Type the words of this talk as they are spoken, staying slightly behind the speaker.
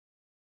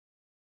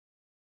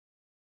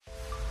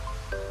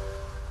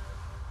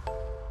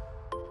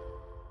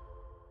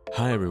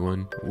Hi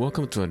everyone,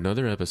 welcome to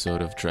another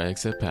episode of Try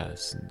Except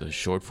Pass, the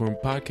short form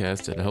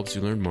podcast that helps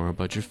you learn more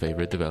about your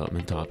favorite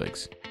development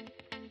topics.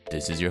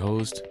 This is your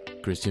host,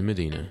 Christian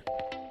Medina.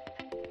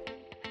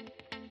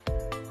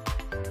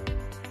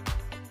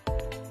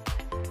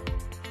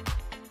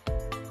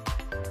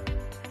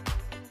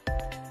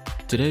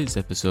 Today's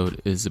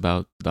episode is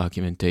about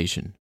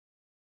documentation.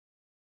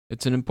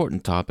 It's an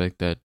important topic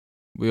that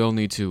we all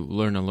need to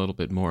learn a little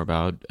bit more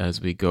about as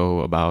we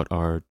go about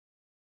our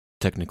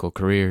technical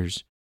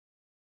careers.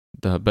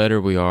 The better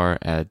we are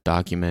at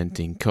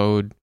documenting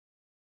code,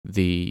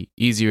 the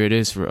easier it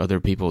is for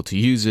other people to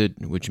use it,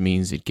 which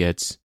means it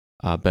gets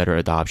better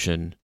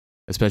adoption,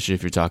 especially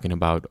if you're talking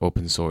about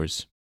open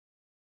source.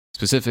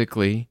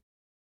 Specifically,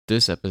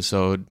 this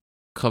episode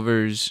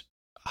covers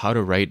how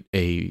to write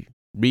a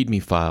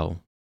README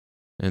file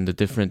and the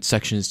different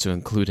sections to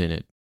include in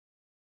it.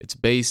 It's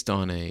based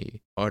on an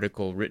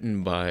article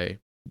written by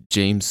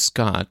James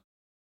Scott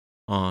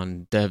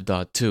on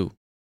dev.to.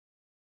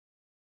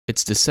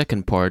 It's the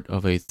second part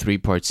of a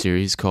 3-part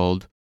series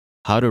called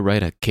How to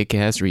Write a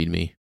Kick-Ass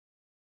README.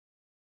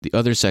 The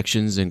other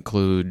sections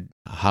include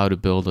how to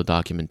build a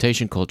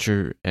documentation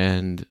culture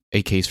and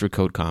a case for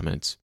code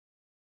comments.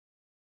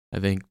 I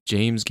think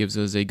James gives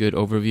us a good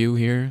overview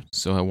here,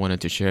 so I wanted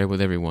to share it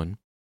with everyone.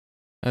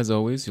 As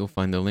always, you'll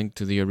find the link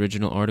to the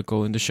original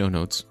article in the show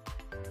notes.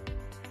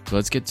 So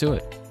let's get to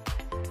it.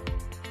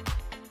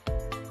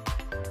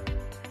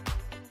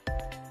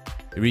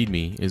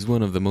 README is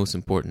one of the most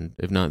important,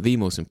 if not the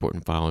most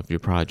important file of your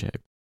project.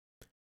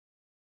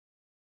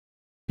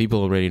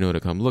 People already know to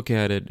come look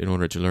at it in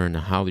order to learn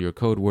how your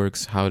code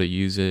works, how to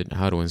use it,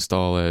 how to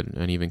install it,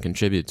 and even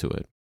contribute to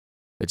it.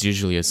 It's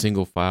usually a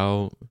single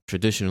file,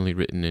 traditionally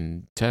written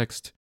in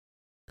text,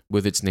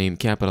 with its name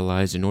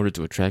capitalized in order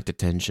to attract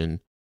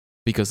attention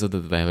because of the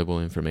valuable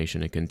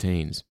information it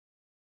contains.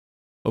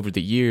 Over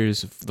the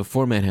years, the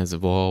format has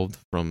evolved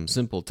from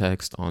simple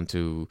text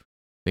onto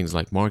things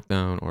like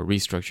Markdown or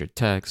restructured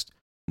text,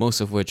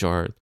 most of which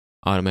are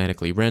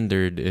automatically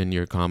rendered in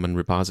your common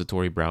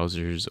repository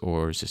browsers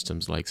or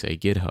systems like, say,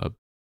 GitHub,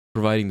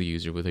 providing the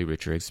user with a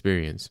richer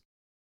experience.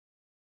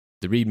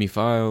 The README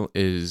file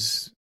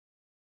is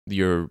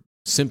your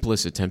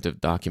simplest attempt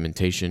at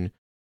documentation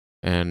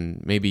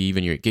and maybe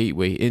even your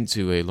gateway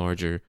into a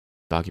larger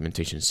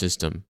documentation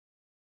system.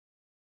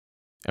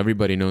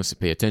 Everybody knows to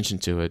pay attention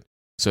to it,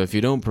 so if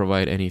you don't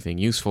provide anything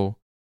useful,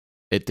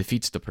 it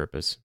defeats the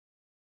purpose.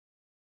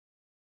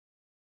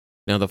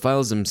 Now, the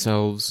files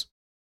themselves,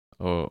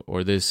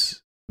 or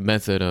this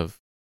method of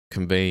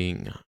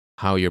conveying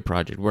how your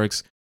project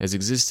works, has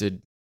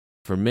existed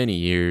for many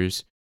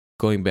years,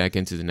 going back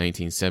into the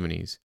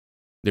 1970s.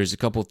 There's a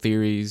couple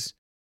theories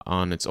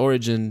on its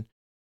origin,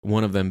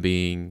 one of them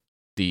being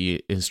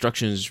the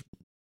instructions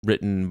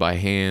written by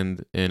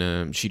hand in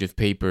a sheet of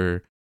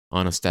paper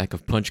on a stack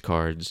of punch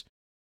cards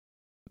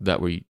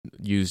that were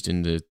used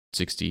in the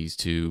 60s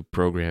to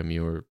program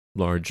your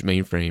large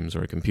mainframes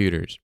or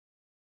computers.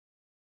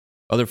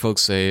 Other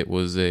folks say it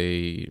was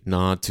a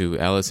nod to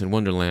Alice in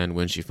Wonderland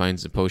when she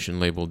finds a potion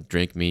labeled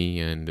Drink Me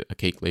and a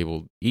cake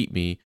labeled Eat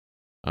Me,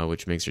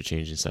 which makes her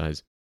change in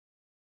size.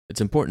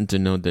 It's important to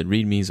note that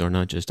READMEs are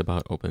not just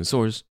about open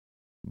source,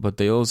 but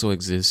they also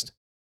exist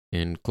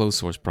in closed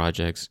source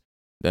projects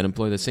that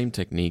employ the same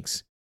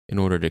techniques in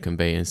order to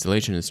convey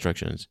installation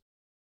instructions,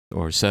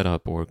 or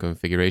setup or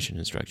configuration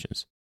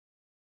instructions.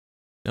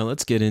 Now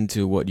let's get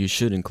into what you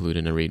should include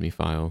in a README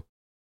file.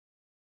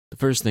 The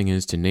first thing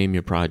is to name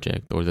your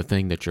project or the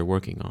thing that you're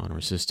working on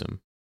or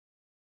system.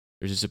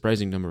 There's a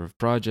surprising number of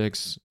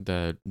projects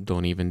that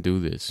don't even do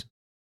this.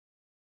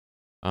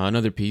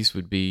 Another piece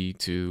would be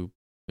to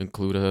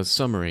include a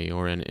summary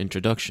or an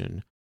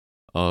introduction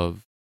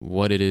of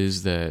what it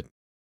is that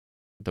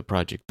the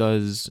project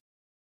does,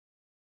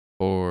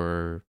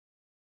 or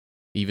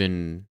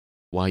even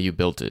why you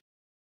built it.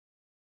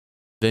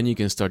 Then you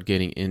can start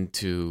getting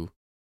into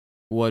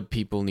what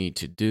people need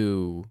to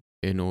do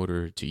in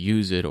order to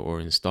use it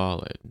or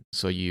install it.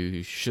 So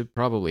you should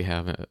probably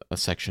have a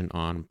section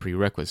on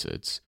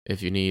prerequisites.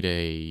 If you need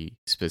a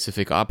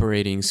specific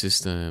operating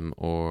system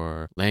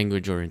or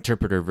language or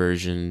interpreter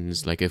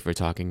versions, like if we're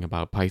talking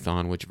about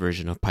Python, which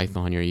version of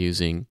Python you're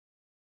using,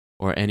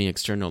 or any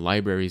external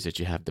libraries that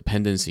you have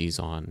dependencies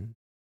on.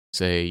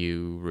 Say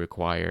you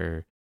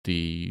require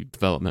the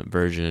development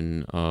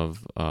version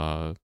of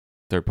a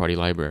third-party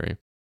library.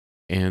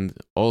 And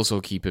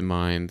also keep in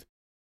mind,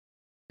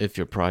 if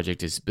your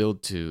project is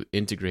built to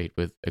integrate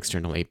with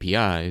external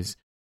APIs,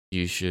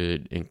 you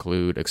should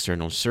include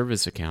external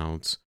service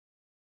accounts.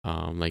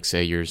 Like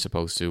say you're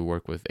supposed to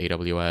work with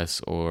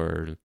AWS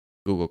or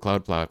Google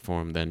Cloud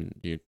Platform, then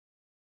your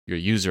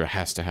user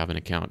has to have an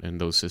account in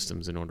those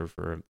systems in order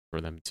for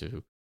them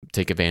to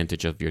take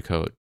advantage of your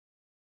code.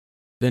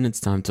 Then it's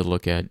time to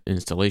look at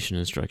installation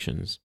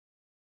instructions.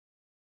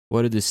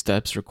 What are the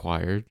steps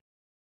required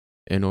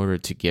in order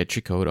to get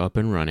your code up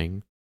and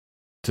running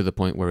to the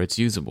point where it's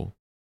usable?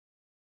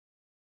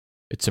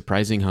 It's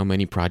surprising how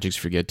many projects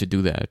forget to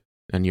do that,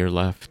 and you're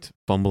left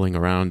fumbling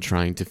around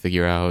trying to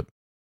figure out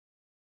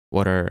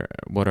what are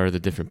the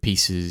different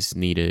pieces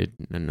needed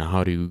and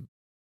how to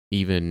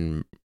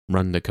even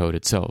run the code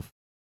itself.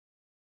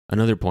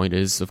 Another point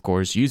is, of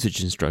course,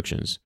 usage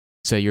instructions.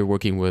 Say you're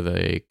working with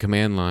a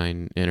command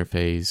line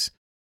interface,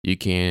 you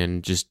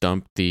can just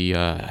dump the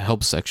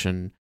help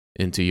section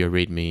into your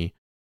README.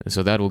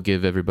 So that will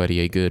give everybody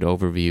a good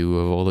overview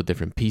of all the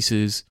different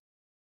pieces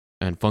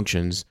and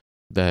functions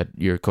that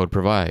your code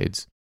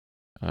provides.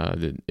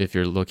 If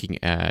you're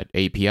looking at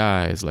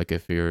APIs, like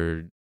if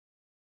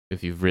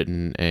you've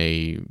written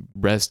a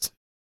REST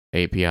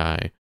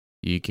API,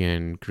 you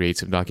can create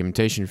some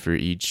documentation for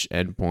each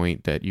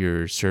endpoint that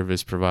your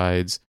service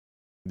provides,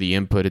 the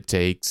input it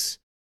takes,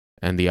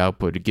 and the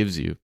output it gives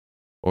you.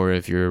 Or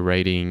if you're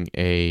writing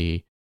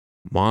a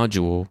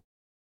module,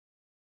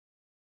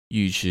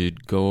 you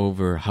should go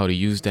over how to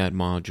use that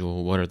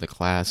module, what are the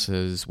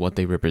classes, what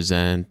they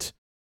represent,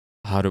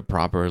 how to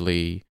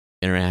properly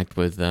interact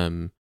with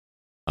them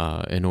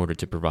in order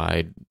to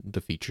provide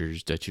the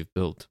features that you've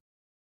built.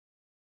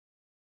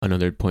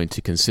 Another point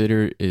to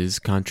consider is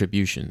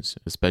contributions.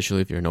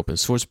 Especially if you're an open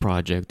source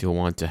project, you'll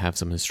want to have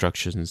some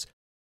instructions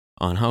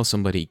on how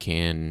somebody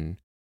can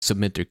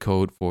submit their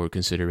code for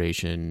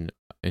consideration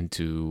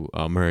into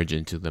merge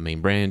into the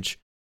main branch.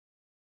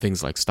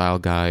 Things like style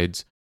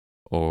guides,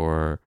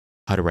 or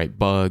how to write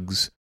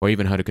bugs, or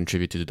even how to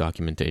contribute to the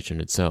documentation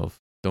itself.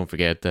 Don't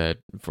forget that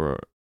for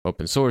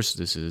open source,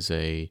 this is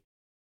a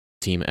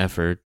team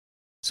effort,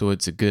 so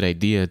it's a good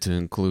idea to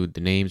include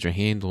the names or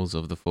handles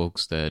of the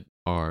folks that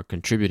are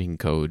contributing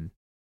code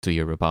to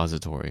your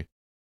repository.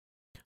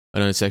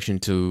 Another section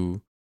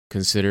to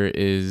consider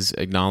is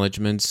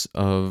acknowledgments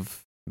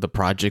of the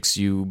projects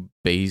you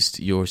based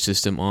your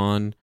system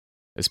on,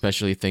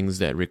 especially things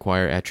that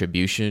require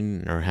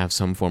attribution or have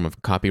some form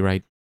of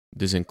copyright.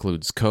 This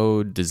includes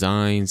code,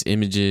 designs,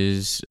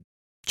 images,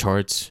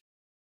 charts,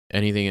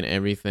 anything and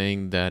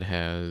everything that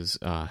has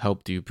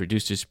helped you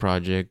produce this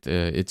project.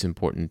 It's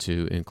important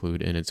to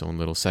include in its own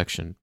little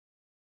section.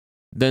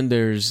 Then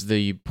there's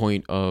the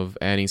point of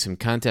adding some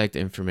contact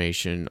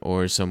information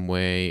or some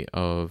way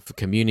of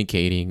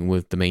communicating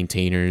with the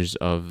maintainers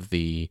of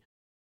the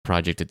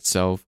project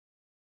itself.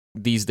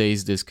 These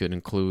days, this could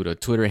include a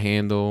Twitter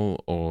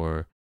handle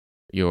or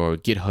your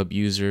GitHub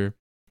user,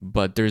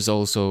 but there's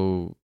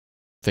also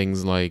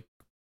things like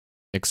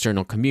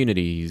external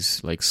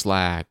communities like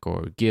Slack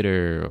or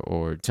Gitter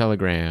or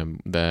Telegram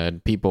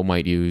that people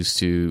might use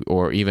to,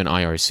 or even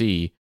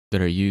IRC,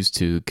 that are used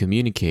to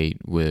communicate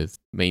with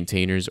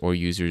maintainers or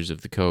users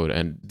of the code.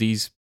 And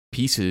these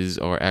pieces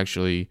are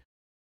actually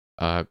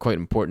quite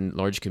important.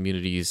 Large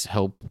communities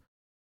help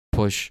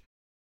push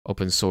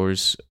open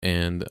source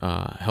and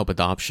help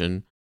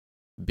adoption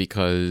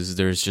because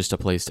there's just a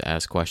place to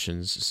ask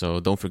questions.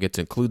 So don't forget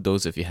to include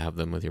those if you have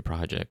them with your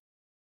project.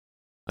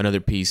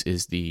 Another piece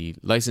is the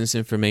license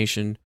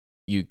information.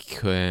 You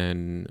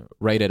can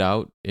write it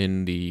out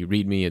in the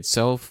README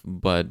itself,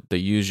 but the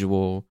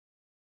usual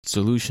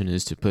solution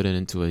is to put it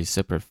into a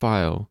separate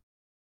file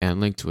and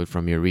link to it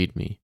from your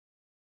README.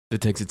 The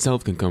text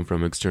itself can come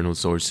from external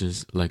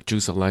sources like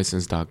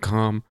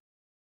juicelicense.com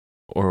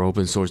or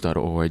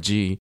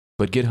opensource.org,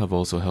 but GitHub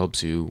also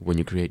helps you when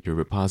you create your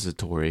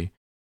repository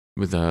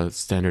with a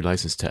standard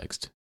license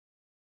text.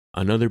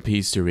 Another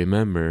piece to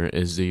remember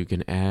is that you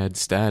can add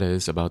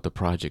status about the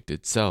project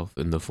itself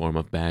in the form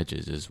of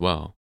badges as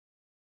well.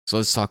 So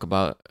let's talk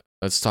about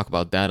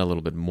that a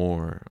little bit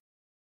more.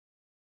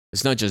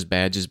 It's not just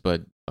badges,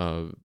 but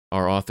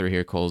our author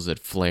here calls it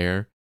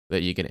flair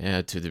that you can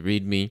add to the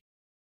README.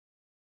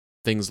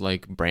 Things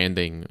like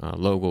branding,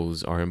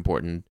 logos are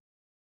important.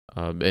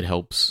 It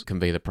helps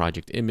convey the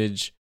project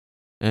image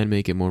and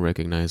make it more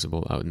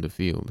recognizable out in the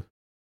field.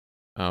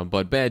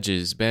 But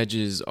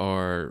badges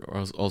are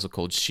also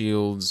called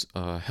shields,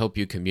 help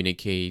you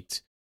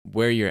communicate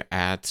where you're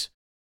at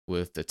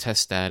with the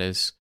test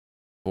status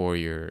for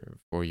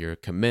your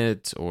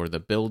commit or the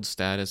build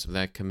status of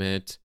that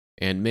commit,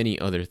 and many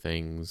other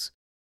things.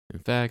 In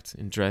fact,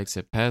 in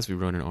DragSet we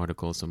wrote an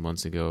article some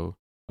months ago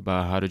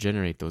about how to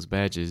generate those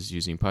badges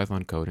using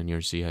Python code in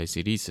your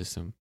CI/CD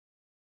system.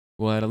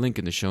 We'll add a link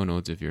in the show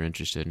notes if you're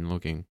interested in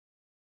looking.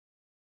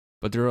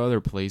 But there are other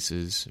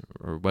places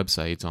or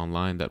websites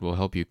online that will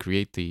help you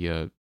create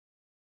the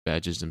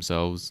badges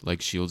themselves,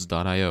 like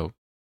shields.io.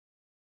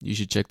 You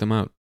should check them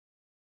out.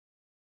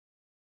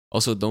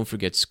 Also, don't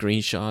forget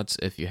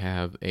screenshots if you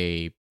have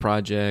a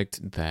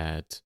project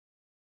that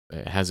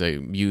has a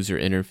user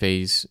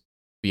interface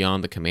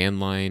beyond the command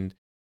line.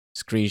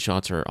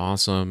 Screenshots are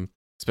awesome,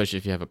 especially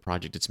if you have a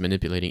project that's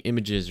manipulating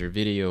images or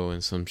video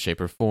in some shape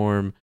or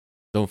form.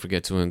 Don't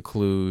forget to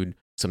include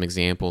some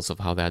examples of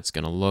how that's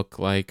going to look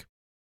like.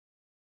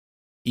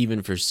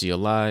 Even for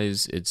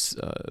CLIs,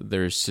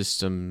 there's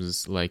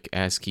systems like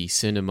ASCII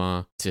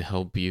Cinema to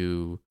help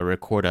you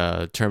record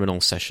a terminal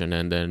session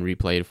and then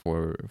replay it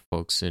for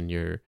folks in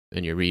your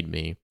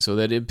README, so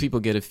that people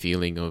get a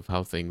feeling of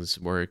how things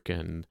work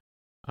and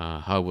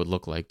how it would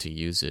look like to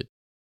use it.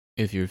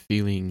 If you're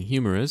feeling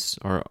humorous,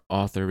 our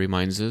author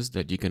reminds us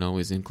that you can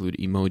always include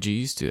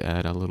emojis to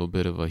add a little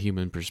bit of a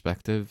human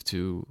perspective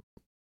to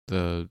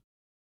the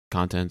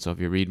contents of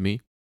your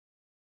README.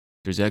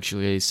 There's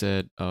actually a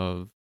set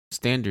of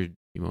standard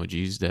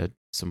emojis that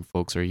some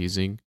folks are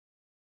using.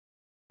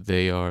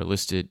 They are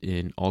listed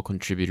in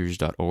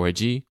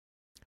allcontributors.org,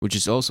 which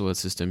is also a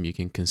system you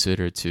can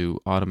consider to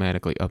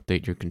automatically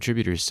update your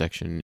contributors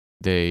section.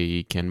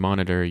 They can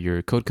monitor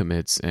your code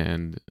commits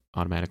and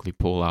automatically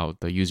pull out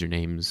the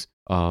usernames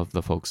of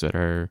the folks that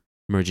are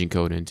merging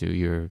code into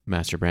your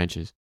master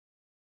branches.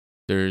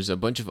 There's a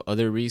bunch of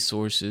other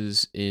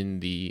resources in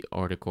the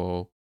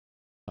article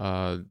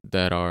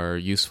that are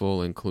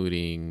useful,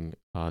 including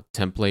a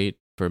template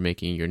for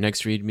making your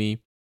next README.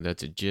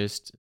 That's a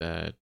gist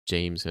that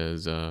James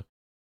has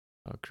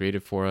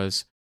created for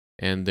us.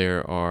 And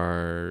there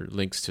are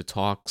links to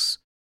talks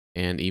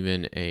and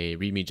even a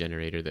README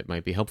generator that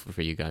might be helpful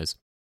for you guys.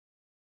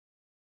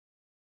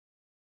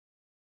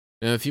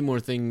 Now, a few more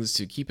things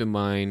to keep in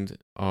mind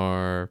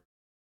are,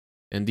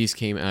 and these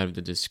came out of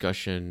the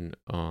discussion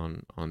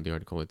on the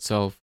article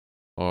itself,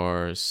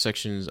 are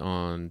sections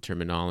on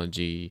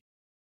terminology.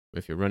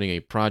 If you're running a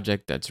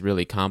project that's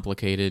really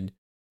complicated,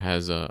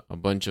 has a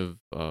bunch of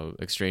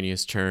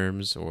extraneous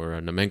terms or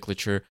a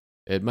nomenclature,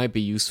 it might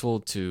be useful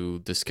to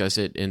discuss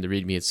it in the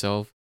README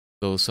itself,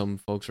 though some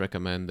folks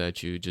recommend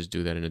that you just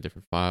do that in a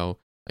different file,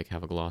 like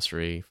have a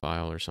glossary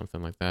file or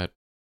something like that.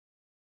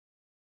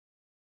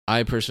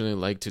 I personally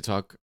like to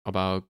talk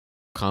about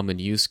common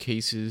use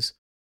cases,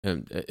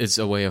 and it's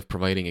a way of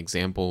providing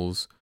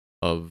examples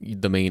of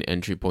the main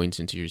entry points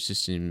into your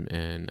system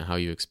and how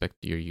you expect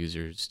your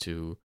users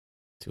to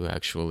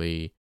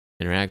actually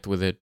interact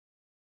with it.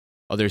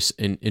 Other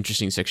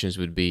interesting sections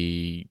would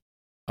be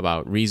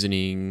about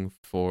reasoning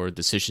for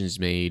decisions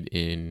made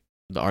in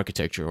the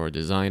architecture or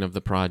design of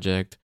the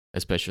project,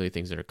 especially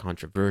things that are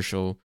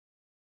controversial.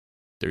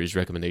 There's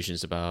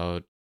recommendations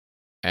about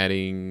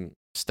adding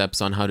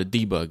steps on how to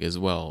debug as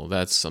well.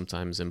 That's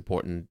sometimes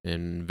important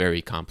in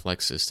very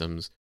complex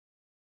systems,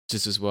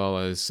 just as well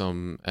as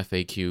some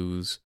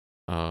FAQs,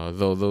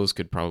 though those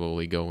could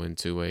probably go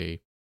into a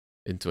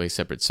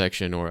separate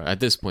section, or at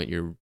this point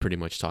you're pretty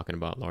much talking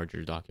about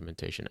larger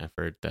documentation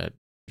effort that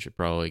should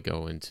probably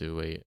go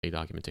into a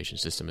documentation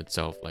system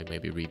itself, like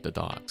maybe read the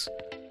docs.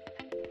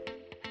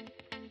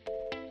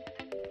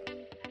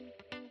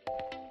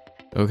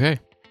 Okay,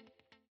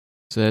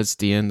 so that's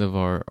the end of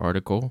our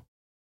article.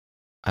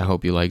 I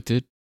hope you liked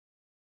it.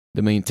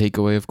 The main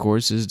takeaway, of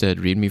course, is that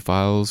README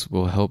files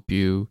will help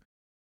you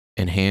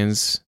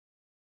enhance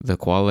the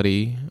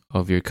quality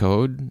of your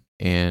code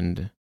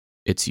and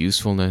its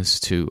usefulness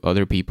to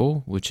other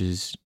people, which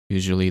is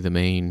usually the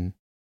main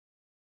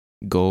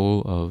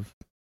goal of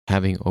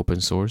having open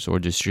source or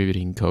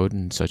distributing code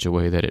in such a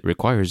way that it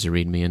requires a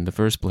README in the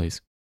first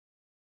place.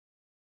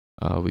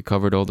 We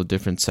covered all the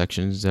different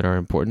sections that are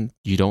important.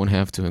 You don't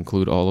have to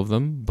include all of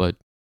them, but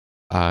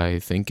I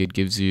think it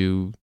gives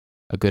you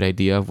a good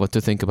idea of what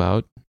to think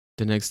about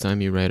the next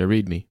time you write a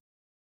README.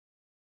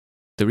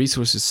 The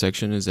resources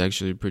section is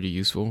actually pretty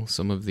useful.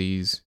 Some of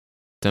these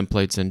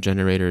templates and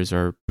generators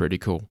are pretty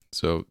cool,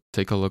 so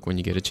take a look when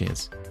you get a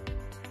chance.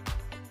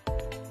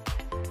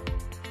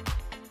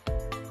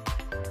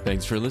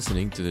 Thanks for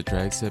listening to the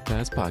Drag Set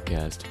Pass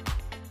podcast.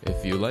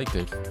 If you liked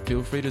it,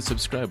 feel free to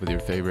subscribe with your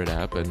favorite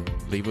app and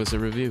leave us a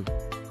review.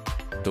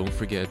 Don't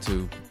forget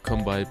to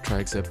come by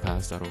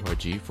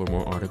dragsetpass.org for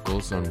more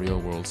articles on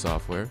real-world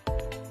software.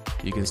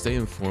 You can stay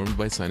informed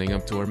by signing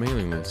up to our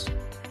mailing list.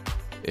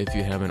 If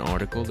you have an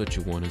article that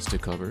you want us to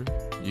cover,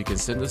 you can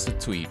send us a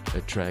tweet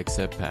at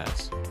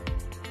dragsetpass.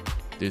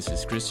 This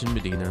is Christian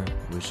Medina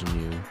wishing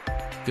you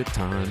good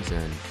times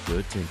and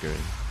good tinkering.